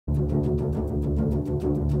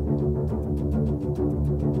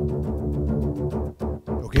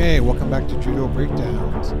Okay, welcome back to Judo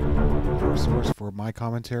Breakdowns, your source for my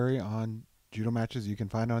commentary on judo matches you can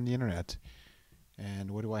find on the internet. And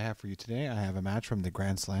what do I have for you today? I have a match from the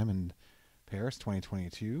Grand Slam in Paris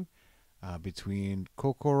 2022 between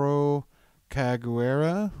Kokoro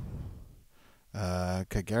Kageura,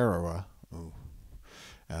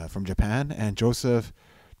 from Japan, and Joseph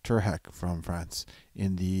Terhec from France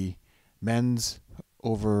in the men's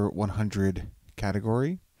over 100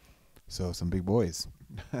 category. So some big boys.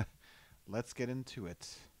 Let's get into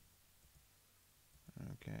it.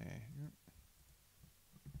 Okay.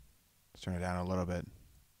 Let's turn it down a little bit.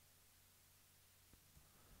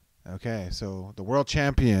 Okay, so the world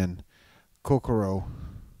champion, Kokoro.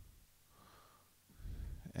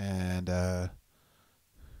 And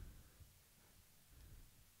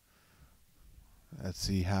let's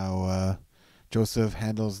see how Joseph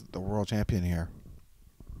handles the world champion here.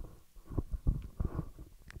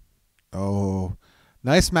 Oh,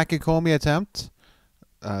 nice Makikomi attempt.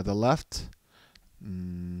 The left.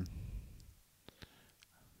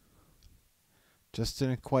 Just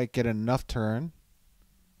didn't quite get enough turn.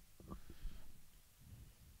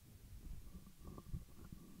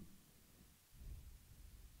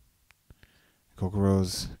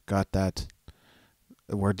 Kokoro's got that.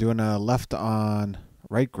 We're doing a left on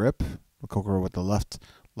right grip. Kokoro with the left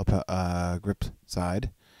grip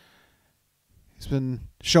side. He's been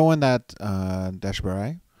showing that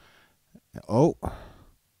Dashbarai. Oh,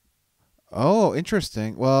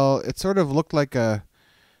 interesting. Well, it sort of looked like a...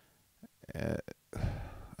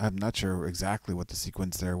 I'm not sure exactly what the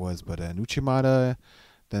sequence there was, but an Uchimata.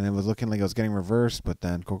 Then it was looking like it was getting reversed, but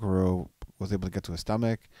then Kokoro was able to get to his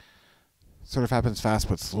stomach. Sort of happens fast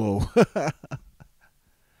but slow.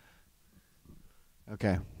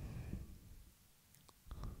 Okay.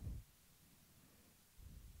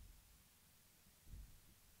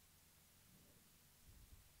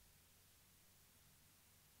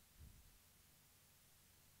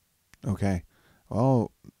 Okay. Oh,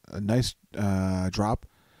 a nice drop.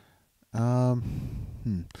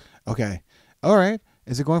 Okay. All right.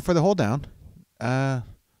 Is it going for the hold down?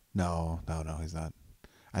 No, he's not.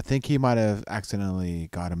 I think he might have accidentally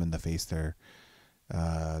got him in the face there.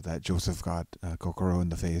 That Joseph got Kokoro in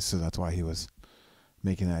the face, so that's why he was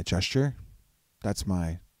making that gesture. That's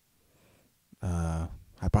my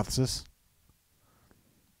hypothesis.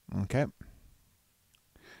 Okay.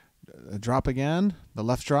 Drop again. The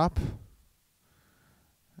left drop.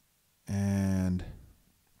 And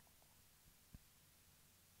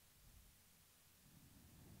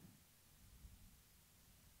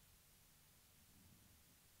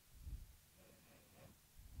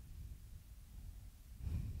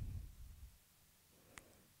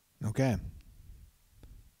okay.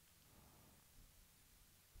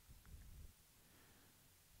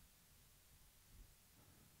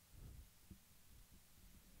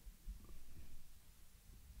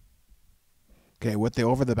 Okay, with the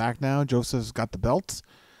over the back now, Joseph's got the belts.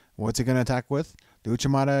 What's he going to attack with? The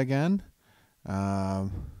Uchimata again. The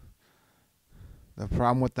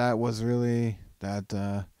problem with that was really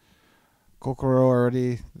that Kokoro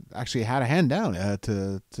already actually had a hand down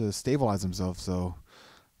to stabilize himself, so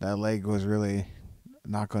that leg was really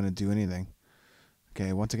not going to do anything.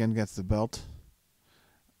 Okay, once again gets the belt.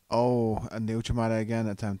 Oh, and the Uchimata again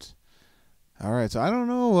attempt. All right, so I don't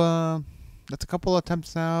know. That's a couple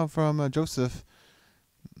attempts now from Joseph.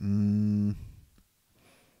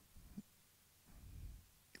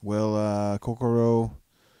 Will Kokoro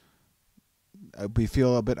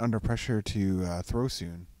feel a bit under pressure to throw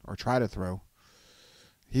soon or try to throw?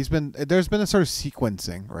 There's been a sort of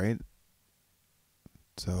sequencing, right?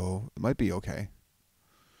 So it might be okay.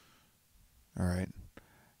 All right.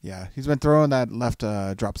 Yeah, he's been throwing that left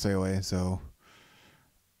drop say away, so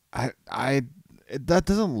that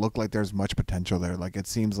doesn't look like there's much potential there. Like it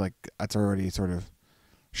seems like that's already sort of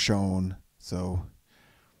shown. So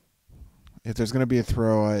if there's going to be a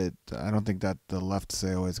throw, I don't think that the left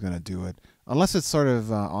say away is going to do it, unless it's sort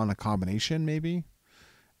of on a combination, maybe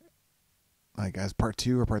like as part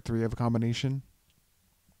 2 or part 3 of a combination.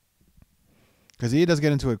 Because he does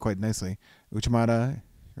get into it quite nicely. Uchimata,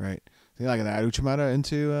 right? So like that Uchimata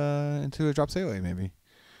into a drop say away, maybe.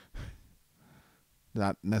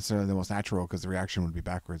 Not necessarily the most natural because the reaction would be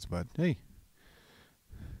backwards, but hey.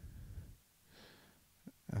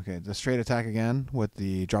 Okay, the straight attack again with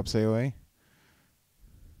the drop say away.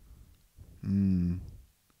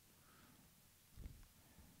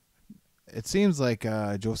 It seems like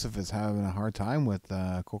Joseph is having a hard time with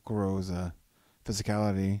Kokoro's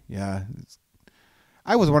physicality. Yeah.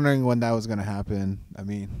 I was wondering when that was going to happen. I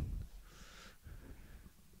mean,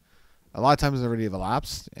 a lot of times it's already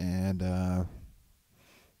elapsed, and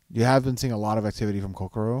You have been seeing a lot of activity from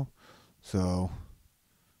Kokoro, so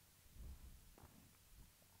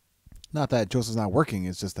not that Joseph's not working.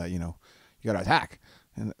 It's just that you got to attack.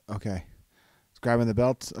 And okay, it's grabbing the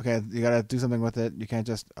belt. Okay, you got to do something with it. You can't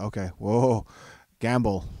just Whoa,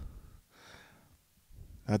 gamble.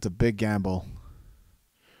 That's a big gamble.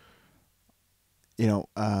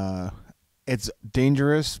 It's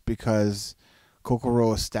dangerous because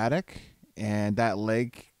Kokoro is static, and that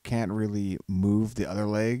leg can't really move the other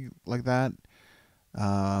leg like that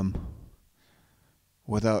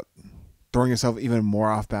without throwing yourself even more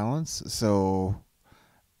off balance. So,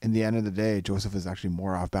 in the end of the day, Joseph is actually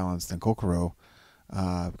more off balance than Kokoro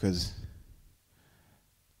because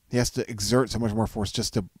he has to exert so much more force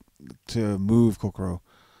just to move Kokoro.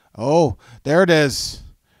 Oh, there it is.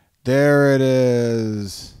 There it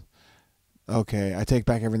is. Okay, I take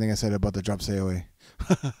back everything I said about the drop Seoi.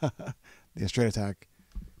 The straight attack.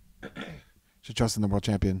 Should trust in the world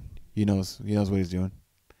champion. He knows what he's doing.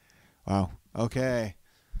 Wow. Okay.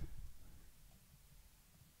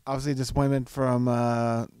 Obviously disappointment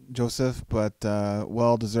from Joseph, but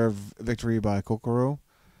well-deserved victory by Kokoro.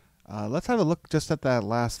 Let's have a look just at that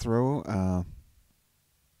last throw.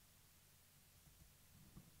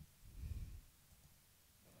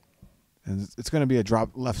 And it's going to be a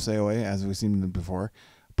drop left Seoi, as we've seen before.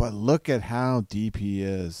 But look at how deep he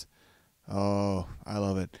is. Oh, I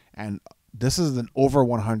love it. And this is an over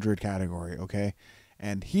 100 category, okay?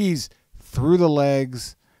 And he's through the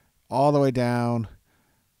legs all the way down.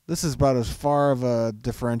 This is about as far of a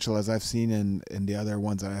differential as I've seen in the other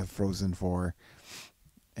ones that I have frozen for.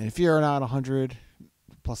 And if you're not 100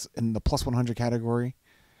 plus in the plus 100 category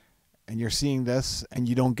and you're seeing this and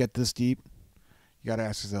you don't get this deep, you got to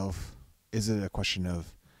ask yourself, is it a question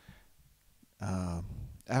of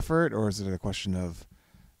effort, or is it a question of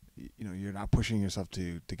you're not pushing yourself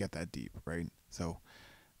to get that deep, right? So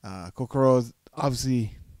Kokoro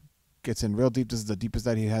obviously gets in real deep. This is the deepest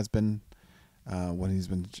that he has been when he's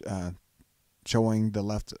been showing the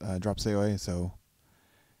left drop Seoi. So,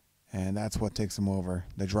 and that's what takes him over.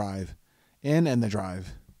 The drive in and the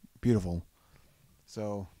drive, beautiful.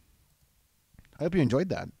 So I hope you enjoyed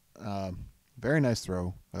that. Very nice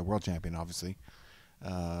throw, a world champion, obviously.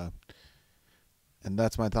 And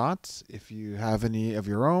that's my thoughts. If you have any of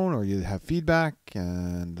your own, or you have feedback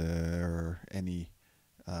and or any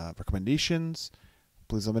recommendations,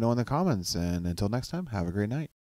 please let me know in the comments. And until next time, have a great night.